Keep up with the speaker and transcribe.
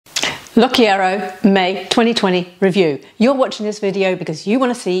Lookiero May 2020 review. You're watching this video because you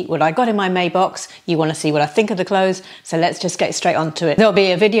want to see what I got in my May box, you want to see what I think of the clothes, so let's just get straight onto it. There'll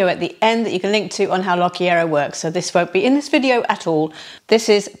be a video at the end that you can link to on how Lookiero works, so this won't be in this video at all. This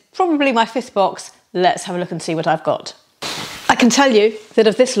is probably my fifth box. Let's have a look and see what I've got. I can tell you that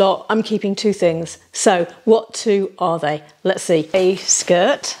of this lot, I'm keeping two things. So what two are they? Let's see. A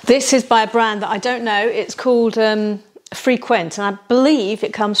skirt. This is by a brand that I don't know. It's called Frequent, and I believe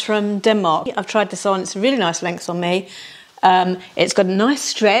it comes from Denmark. I've tried this on. It's a really nice length on me. It's got a nice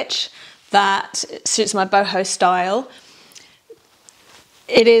stretch that suits my boho style.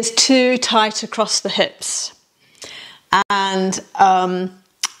 It is too tight across the hips, and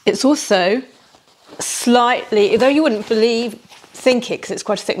it's also slightly, although you wouldn't think it because it's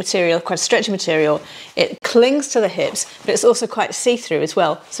quite a thick material, quite a stretchy material, it clings to the hips, but it's also quite see-through as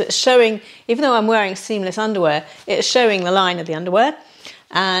well. So it's showing, even though I'm wearing seamless underwear, it's showing the line of the underwear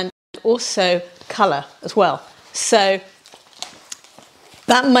and also colour as well. So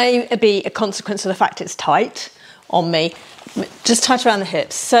that may be a consequence of the fact it's tight on me, just tight around the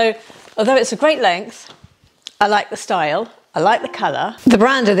hips. So although it's a great length, I like the style, I like the colour. The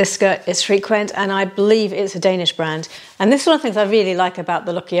brand of this skirt is Frequent, and I believe it's a Danish brand. And this is one of the things I really like about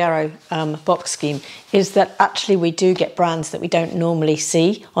the Lookiero box scheme, is that actually we do get brands that we don't normally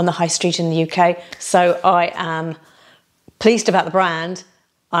see on the high street in the UK. So I am pleased about the brand.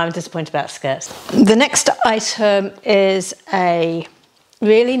 I'm disappointed about skirts. The next item is a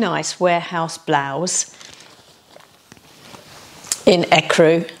really nice warehouse blouse in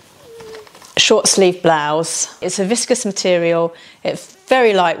ecru. Short sleeve blouse. It's a viscous material. It's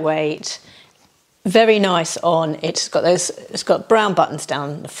very lightweight, very nice on. It's got brown buttons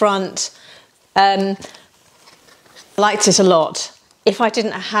down the front. I liked it a lot. If I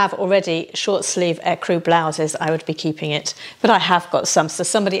didn't have already short sleeve ecru blouses, I would be keeping it. But I have got some, so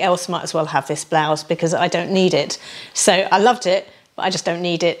somebody else might as well have this blouse because I don't need it. So I loved it, but I just don't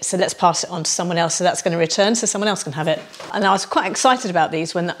need it, so let's pass it on to someone else. So that's going to return, so someone else can have it. And I was quite excited about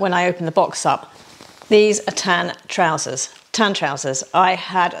these when I opened the box up. These are tan trousers. I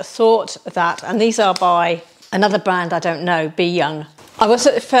had thought that, and these are by another brand I don't know, Be Young. I was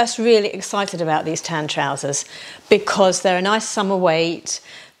at first really excited about these tan trousers because they're a nice summer weight.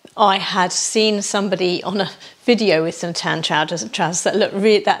 I had seen somebody on a video with some tan trousers that looked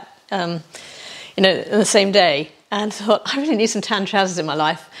really on the same day, and thought, I really need some tan trousers in my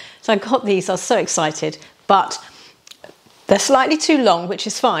life. So I got these, I was so excited, but they're slightly too long, which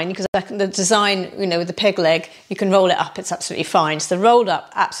is fine, because the design, with the peg leg, you can roll it up, it's absolutely fine. So the rolled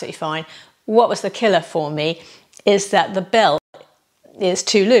up, absolutely fine. What was the killer for me is that the belt is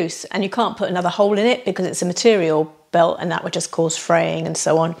too loose, and you can't put another hole in it because it's a material belt, and that would just cause fraying and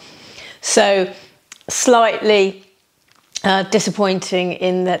so on. So slightly disappointing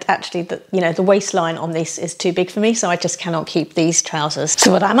in that actually the waistline on this is too big for me, so I just cannot keep these trousers.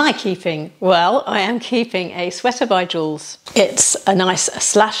 So what am I keeping? Well, I am keeping a sweater by Jules. It's a nice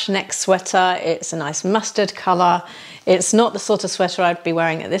slash neck sweater. It's a nice mustard colour. It's not the sort of sweater I'd be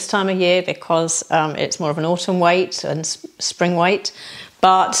wearing at this time of year because it's more of an autumn weight and spring weight,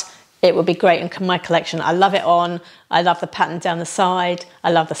 but it would be great in my collection. I love it on. I love the pattern down the side.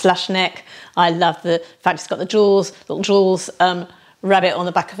 I love the slash neck. I love the fact it's got the little jewels rabbit on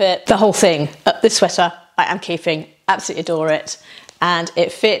the back of it. The whole thing. This sweater I am keeping. Absolutely adore it. And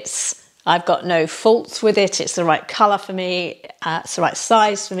it fits. I've got no faults with it. It's the right colour for me. It's the right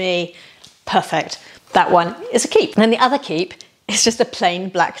size for me. Perfect. That one is a keep. And then the other keep is just a plain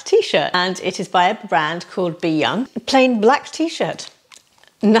black t-shirt. And it is by a brand called Be Young. A plain black t-shirt.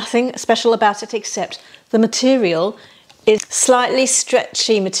 Nothing special about it except the material is slightly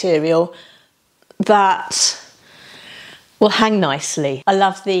stretchy material that will hang nicely. I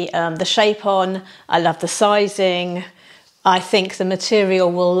love the shape on, I love the sizing. I think the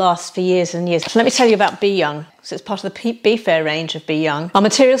material will last for years and years. Let me tell you about Be Young. So it's part of the Be Fair range of Be Young. Our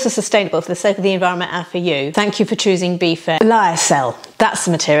materials are sustainable for the sake of the environment and for you. Thank you for choosing Be Fair. Lyocell, that's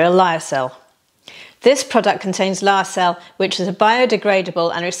the material, Lyocell. This product contains lyocell, which is a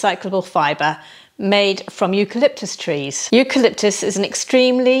biodegradable and recyclable fibre made from eucalyptus trees. Eucalyptus is an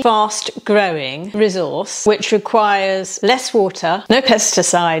extremely fast-growing resource which requires less water, no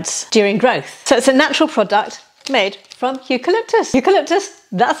pesticides during growth. So it's a natural product made from eucalyptus. Eucalyptus,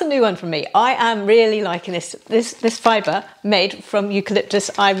 that's a new one from me. I am really liking this fibre made from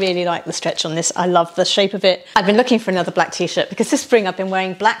eucalyptus. I really like the stretch on this. I love the shape of it. I've been looking for another black t-shirt because this spring I've been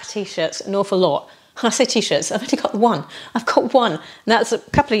wearing black t-shirts an awful lot. I say t-shirts, I've only got one. I've got one, and that's a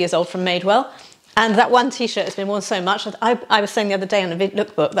couple of years old from Madewell. And that one t-shirt has been worn so much. I was saying the other day on a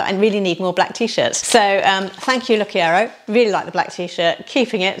lookbook that I really need more black t-shirts. So thank you, Lookiero. Really like the black t-shirt.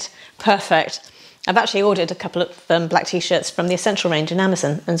 Keeping it. Perfect. I've actually ordered a couple of black t-shirts from the Essential range in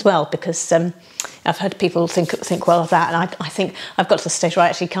Amazon as well, because I've heard people think well of that, and I think I've got to the stage where I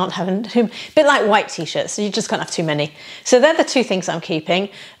actually can't have a bit like white t-shirts, so you just can't have too many. So they're the two things I'm keeping.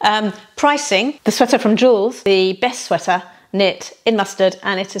 Pricing, the sweater from Jules, the best sweater, knit in mustard,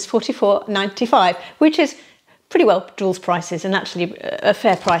 and it is $44.95, which is pretty well Jules prices, and actually a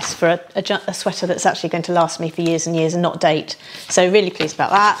fair price for a sweater that's actually going to last me for years and years and not date. So really pleased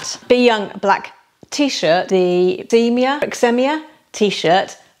about that. Be Young black t-shirt, the Xemia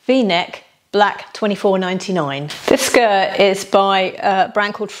t-shirt, v-neck, black, $24.99. This skirt is by a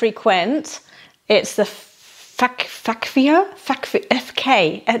brand called Frequent. It's the FQVIO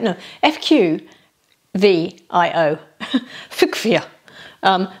Fukvia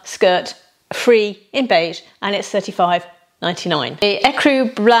skirt, free in beige, and it's $35.99. The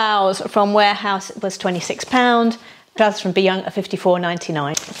ecru blouse from Warehouse was £26. Trousers from Be Young are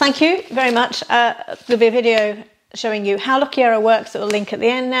 $54.99. Thank you very much. There'll be a video showing you how Lookiero works that will link at the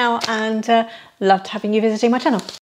end now, and loved having you visiting my channel.